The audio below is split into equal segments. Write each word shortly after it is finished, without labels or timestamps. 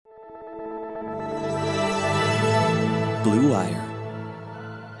Blue Wire.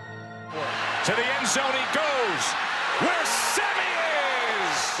 To the end zone he goes. Where Sammy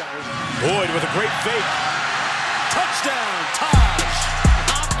is! Boyd with a great fake. Touchdown, Taj!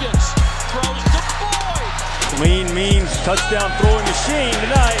 Hopkins throws to Boyd. Lean means touchdown throwing machine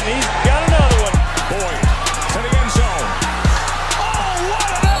tonight, and he's got another one. Boyd to the end zone. Oh, what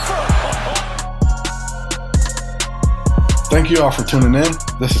an effort! Thank you all for tuning in.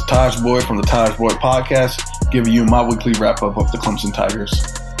 This is Taj Boyd from the Taj Boyd Podcast, giving you my weekly wrap-up of the Clemson Tigers.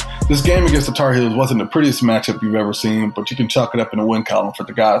 This game against the Tar Heels wasn't the prettiest matchup you've ever seen, but you can chalk it up in the win column for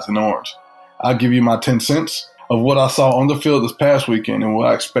the guys in orange. I'll give you my 10 cents of what I saw on the field this past weekend and what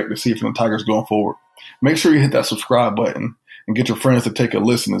I expect to see from the Tigers going forward. Make sure you hit that subscribe button and get your friends to take a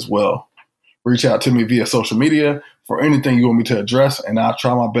listen as well. Reach out to me via social media for anything you want me to address, and I'll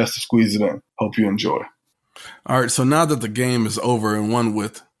try my best to squeeze it in. Hope you enjoy. All right, so now that the game is over and won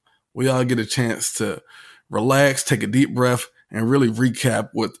with, we all get a chance to relax, take a deep breath, and really recap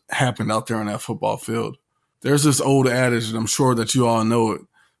what happened out there on that football field. There's this old adage, and I'm sure that you all know it,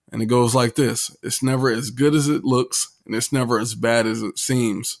 and it goes like this. It's never as good as it looks, and it's never as bad as it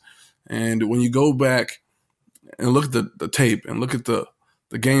seems. And when you go back and look at the tape and look at the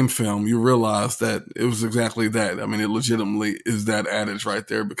game film, you realize that it was exactly that. I mean, it legitimately is that adage right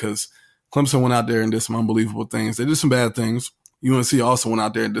there, because Clemson went out there and did some unbelievable things. They did some bad things. UNC also went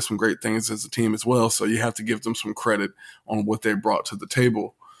out there and did some great things as a team as well, so you have to give them some credit on what they brought to the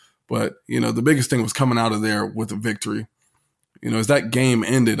table. But, the biggest thing was coming out of there with a victory. As that game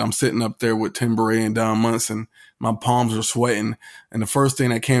ended, I'm sitting up there with Tim Beret and Don Munson. My palms are sweating, and the first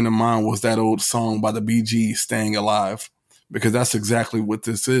thing that came to mind was that old song by the Bee Gees, Staying Alive, because that's exactly what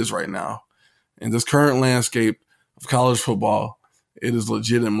this is right now. In this current landscape of college football, it is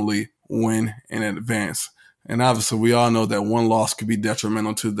legitimately win and advance. And obviously, we all know that one loss could be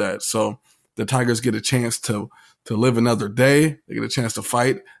detrimental to that. So the Tigers get a chance to live another day. They get a chance to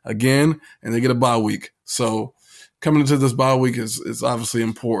fight again, and they get a bye week. So coming into this bye week is obviously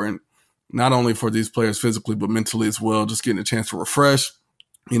important, not only for these players physically, but mentally as well. Just getting a chance to refresh,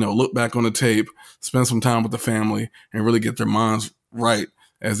 look back on the tape, spend some time with the family, and really get their minds right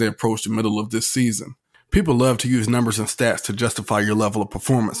as they approach the middle of this season. People love to use numbers and stats to justify your level of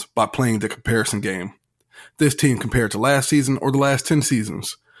performance by playing the comparison game. This team compared to last season or the last 10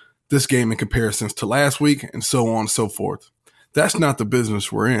 seasons. This game in comparisons to last week, and so on and so forth. That's not the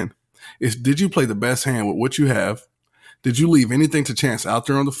business we're in. It's, did you play the best hand with what you have? Did you leave anything to chance out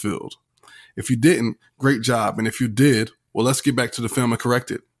there on the field? If you didn't, great job. And if you did, well, let's get back to the film and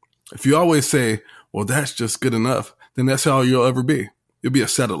correct it. If you always say, well, that's just good enough, then that's all you'll ever be. You'll be a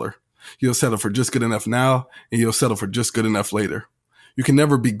settler. You'll settle for just good enough now, and you'll settle for just good enough later. You can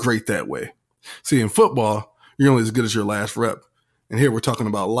never be great that way. See, in football, you're only as good as your last rep. And here we're talking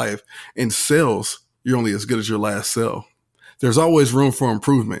about life. In sales, you're only as good as your last sell. There's always room for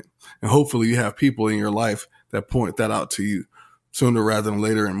improvement. And hopefully you have people in your life that point that out to you sooner rather than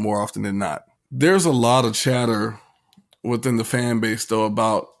later and more often than not. There's a lot of chatter within the fan base, though,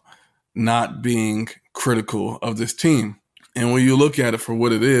 about not being critical of this team. And when you look at it for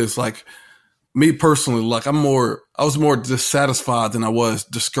what it is, like me personally, like I was more dissatisfied than I was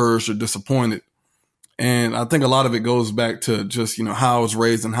discouraged or disappointed. And I think a lot of it goes back to just, how I was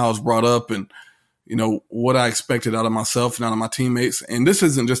raised and how I was brought up and, what I expected out of myself and out of my teammates. And this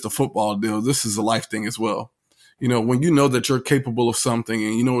isn't just a football deal. This is a life thing as well. When you know that you're capable of something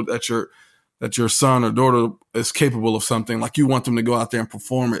and you know that your son or daughter is capable of something, like you want them to go out there and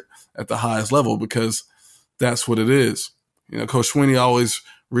perform it at the highest level because that's what it is. Coach Swinney always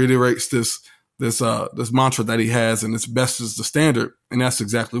reiterates this mantra that he has, and it's best is the standard. And that's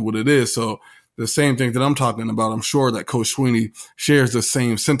exactly what it is. So the same thing that I'm talking about, I'm sure that Coach Swinney shares the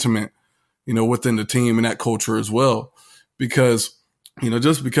same sentiment, within the team and that culture as well. Because,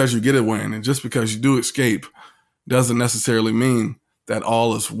 just because you get a win and just because you do escape doesn't necessarily mean that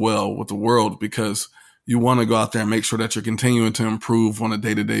all is well with the world, because you want to go out there and make sure that you're continuing to improve on a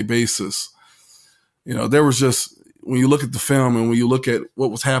day-to-day basis. There was just, when you look at the film and when you look at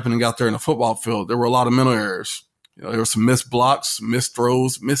what was happening out there in the football field, there were a lot of mental errors. There were some missed blocks, missed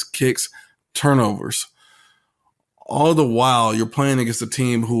throws, missed kicks, turnovers. All the while, you're playing against a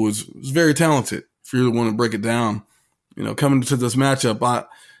team who was very talented, if you really want to break it down. Coming into this matchup,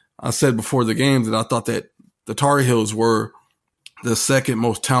 I said before the game that I thought that the Tar Heels were the second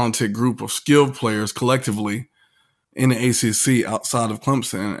most talented group of skilled players collectively in the ACC outside of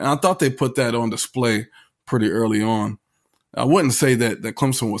Clemson. And I thought they put that on display pretty early on. I wouldn't say that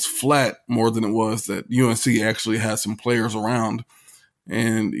Clemson was flat more than it was that UNC actually had some players around.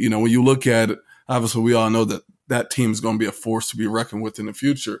 And, when you look at it, obviously we all know that team is going to be a force to be reckoned with in the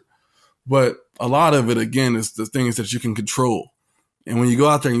future. But a lot of it, again, is the things that you can control. And when you go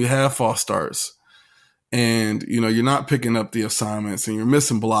out there and you have false starts and, you're not picking up the assignments and you're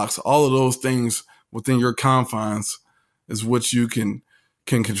missing blocks, all of those things within your confines is what you can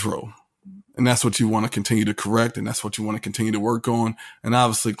control. And that's what you want to continue to correct. And that's what you want to continue to work on. And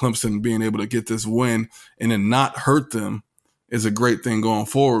obviously Clemson being able to get this win and then not hurt them is a great thing going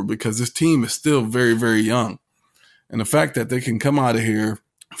forward, because this team is still very, very young. And the fact that they can come out of here,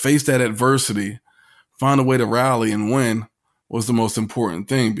 face that adversity, find a way to rally and win was the most important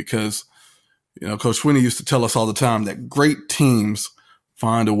thing, because, Coach Swinney used to tell us all the time that great teams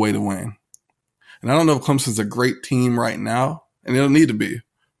find a way to win. And I don't know if Clemson's a great team right now, and they don't need to be,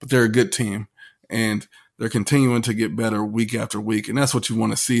 but they're a good team. And they're continuing to get better week after week. And that's what you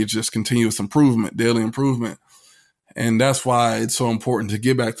want to see, is just continuous improvement, daily improvement. And that's why it's so important to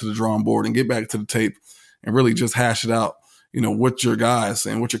get back to the drawing board and get back to the tape and really just hash it out, with your guys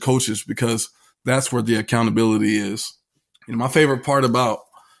and with your coaches, because that's where the accountability is. My favorite part about,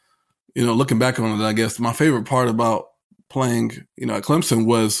 looking back on it, I guess my favorite part about playing, at Clemson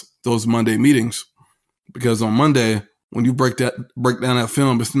was those Monday meetings, because on Monday, when you break down that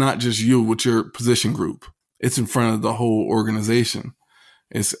film, it's not just you with your position group. It's in front of the whole organization.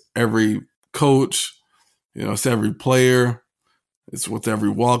 It's every coach, it's every player. It's with every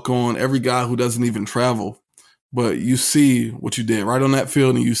walk-on, every guy who doesn't even travel. But you see what you did right on that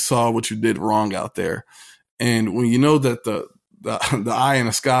field, and you saw what you did wrong out there. And when you know that the eye in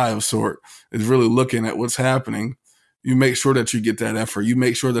the sky of sort is really looking at what's happening, you make sure that you get that effort. You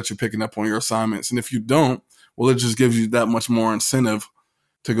make sure that you're picking up on your assignments. And if you don't, well, it just gives you that much more incentive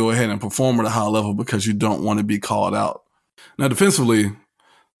to go ahead and perform at a high level, because you don't want to be called out. Now, defensively,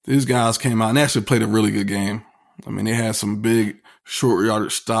 these guys came out and actually played a really good game. I mean, they had some big short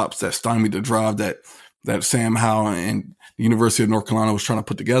yardage stops that stymied the drive that Sam Howell and the University of North Carolina was trying to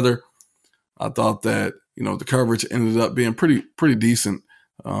put together. I thought that, the coverage ended up being pretty decent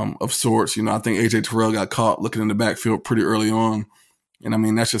of sorts. I think A.J. Terrell got caught looking in the backfield pretty early on. And I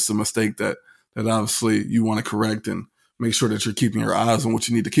mean, that's just a mistake that obviously you want to correct and make sure that you're keeping your eyes on what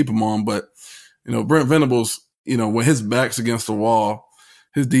you need to keep them on. But, Brent Venables, when his back's against the wall,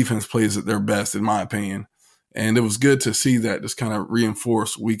 his defense plays at their best, in my opinion. And it was good to see that just kind of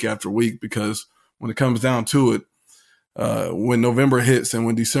reinforced week after week, because when it comes down to it, when November hits and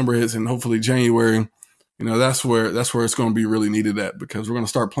when December hits and hopefully January, that's where it's going to be really needed at, because we're going to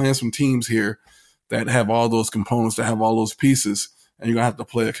start playing some teams here that have all those components, that have all those pieces, and you're going to have to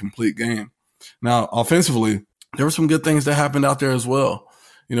play a complete game. Now, offensively, there were some good things that happened out there as well.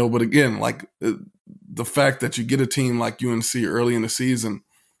 But again, like the fact that you get a team like UNC early in the season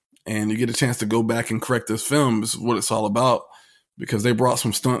and you get a chance to go back and correct this film is what it's all about, because they brought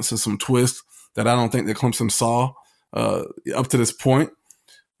some stunts and some twists that I don't think that Clemson saw up to this point.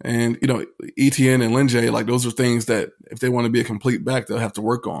 And, Etienne and Linjay, like, those are things that if they want to be a complete back, they'll have to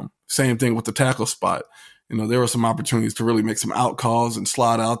work on. Same thing with the tackle spot. There were some opportunities to really make some out calls and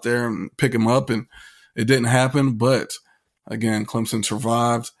slide out there and pick them up, and it didn't happen. But again, Clemson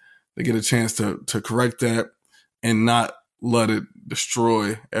survived. They get a chance to correct that and not let it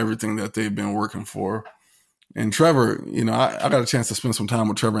destroy everything that they've been working for. And Trevor, I got a chance to spend some time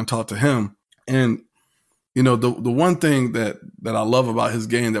with Trevor and talk to him. And, the one thing that I love about his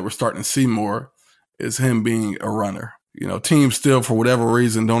game that we're starting to see more is him being a runner. Teams still, for whatever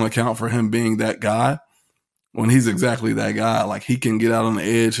reason, don't account for him being that guy, when he's exactly that guy. Like, he can get out on the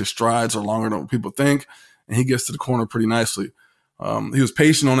edge. His strides are longer than what people think, and he gets to the corner pretty nicely. He was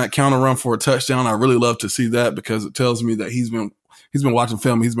patient on that counter run for a touchdown. I really love to see that, because it tells me that he's been watching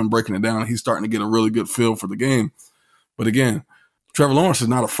film. He's been breaking it down, and he's starting to get a really good feel for the game. But again, Trevor Lawrence is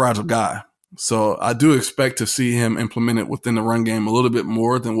not a fragile guy. So I do expect to see him implement it within the run game a little bit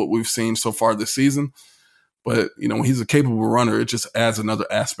more than what we've seen so far this season. But, when he's a capable runner, it just adds another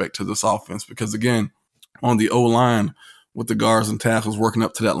aspect to this offense, because, again, on the O-line with the guards and tackles working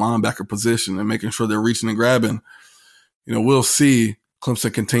up to that linebacker position and making sure they're reaching and grabbing, we'll see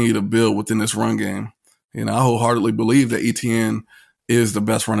Clemson continue to build within this run game. I wholeheartedly believe that Etienne is the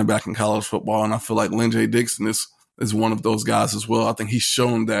best running back in college football, and I feel like Linjay Dixon is one of those guys as well. I think he's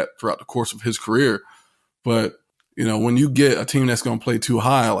shown that throughout the course of his career. But, when you get a team that's going to play too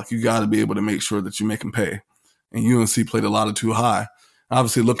high, like, you got to be able to make sure that you make them pay. And UNC played a lot of too high.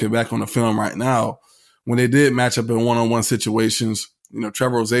 Obviously, looking back on the film right now, when they did match up in one-on-one situations,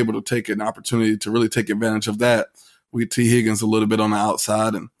 Trevor was able to take an opportunity to really take advantage of that. We T. Higgins a little bit on the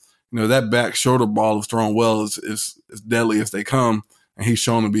outside, and that back shoulder ball is thrown well is deadly as they come, and he's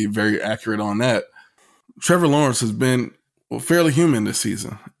shown to be very accurate on that. Trevor Lawrence has been fairly human this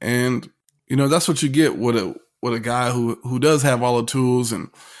season, and that's what you get with a guy who does have all the tools and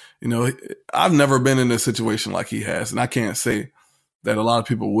You know, I've never been in a situation like he has, and I can't say that a lot of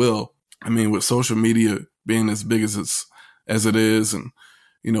people will. I mean, with social media being as big as it is, and,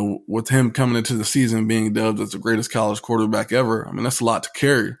 you know, with him coming into the season being dubbed as the greatest college quarterback ever, I mean, that's a lot to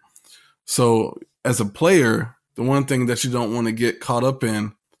carry. So as a player, the one thing that you don't want to get caught up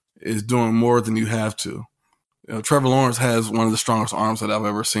in is doing more than you have to. You know, Trevor Lawrence has one of the strongest arms that I've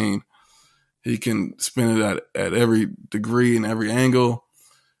ever seen. He can spin it at every degree and every angle,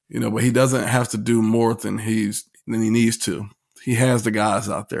 you know, but he doesn't have to do more than he needs to. He has the guys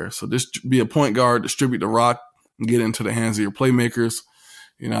out there. So just be a point guard, distribute the rock, and get into the hands of your playmakers.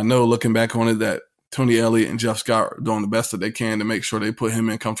 You know, I know looking back on it that Tony Elliott and Jeff Scott are doing the best that they can to make sure they put him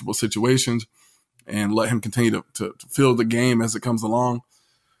in comfortable situations and let him continue to fill the game as it comes along.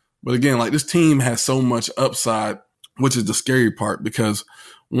 But again, like, this team has so much upside, which is the scary part, because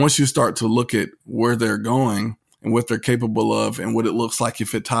once you start to look at where they're going and what they're capable of and what it looks like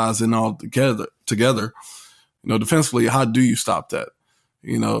if it ties in all together, you know, defensively, how do you stop that?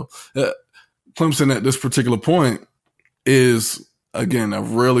 You know, Clemson at this particular point is, again, a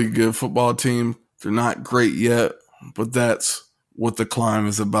really good football team. They're not great yet, but that's what the climb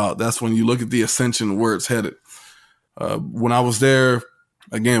is about. That's when you look at the ascension, where it's headed. When I was there,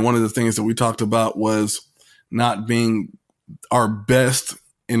 again, one of the things that we talked about was not being our best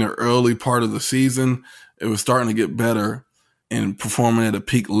in the early part of the season. It was starting to get better and performing at a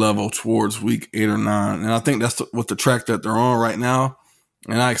peak level towards week 8 or 9. And I think that's what the track that they're on right now.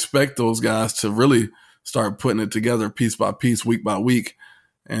 And I expect those guys to really start putting it together piece by piece, week by week.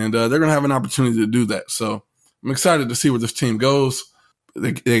 And they're going to have an opportunity to do that. So I'm excited to see where this team goes.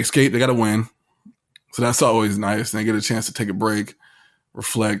 They escape. They got to win. So that's always nice. And they get a chance to take a break,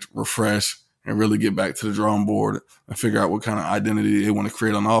 reflect, refresh, and really get back to the drawing board and figure out what kind of identity they want to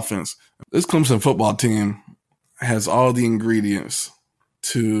create on offense. This Clemson football team has all the ingredients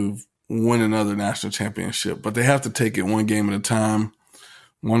to win another national championship, but they have to take it one game at a time,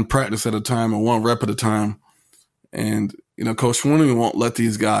 one practice at a time, and one rep at a time. And, you know, Coach Swinney won't let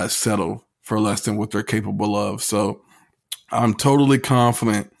these guys settle for less than what they're capable of. So I'm totally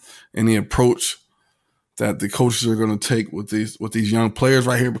confident in the approach that the coaches are going to take with these young players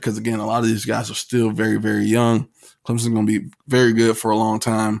right here, because, again, a lot of these guys are still very, very young. Clemson's going to be very good for a long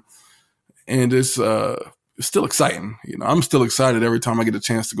time, and it's still exciting. You know, I'm still excited every time I get a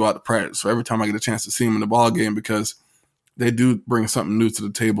chance to go out to practice, or every time I get a chance to see them in the ball game, because they do bring something new to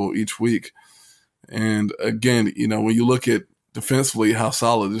the table each week. And again, you know, when you look at defensively how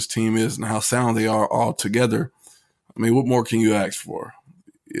solid this team is and how sound they are all together, I mean, what more can you ask for?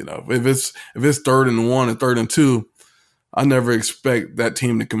 You know, if it's 3rd and 1 and 3rd and 2, I never expect that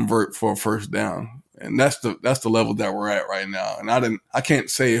team to convert for a first down. And that's the level that we're at right now. And I can't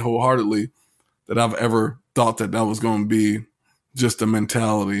say wholeheartedly that I've ever thought that was going to be just a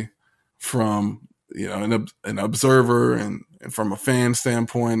mentality from, you know, an observer and from a fan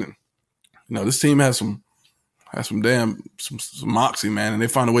standpoint. And, you know, this team has some moxie, man, and they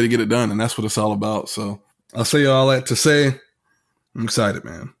find a way to get it done. And that's what it's all about. So I'll say all that to say, I'm excited,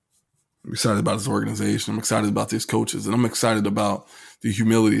 man. I'm excited about this organization. I'm excited about these coaches, and I'm excited about the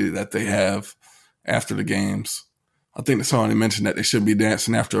humility that they have after the games. I think somebody mentioned that they should be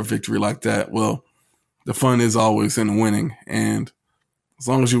dancing after a victory like that. Well, the fun is always in winning, and as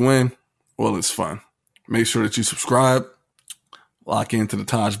long as you win, well, it's fun. Make sure that you subscribe, lock into the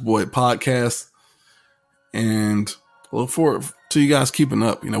Taj Boyd podcast, and look forward to you guys keeping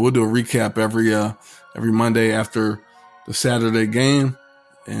up. You know, we'll do a recap every Monday after the Saturday game.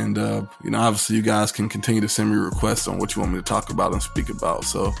 And, you know, obviously you guys can continue to send me requests on what you want me to talk about and speak about.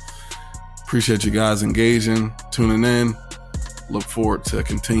 So appreciate you guys engaging, tuning in. Look forward to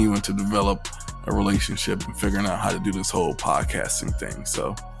continuing to develop a relationship and figuring out how to do this whole podcasting thing.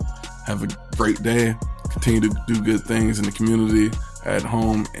 So have a great day. Continue to do good things in the community, at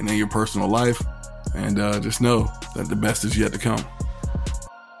home, and in your personal life. And just know that the best is yet to come.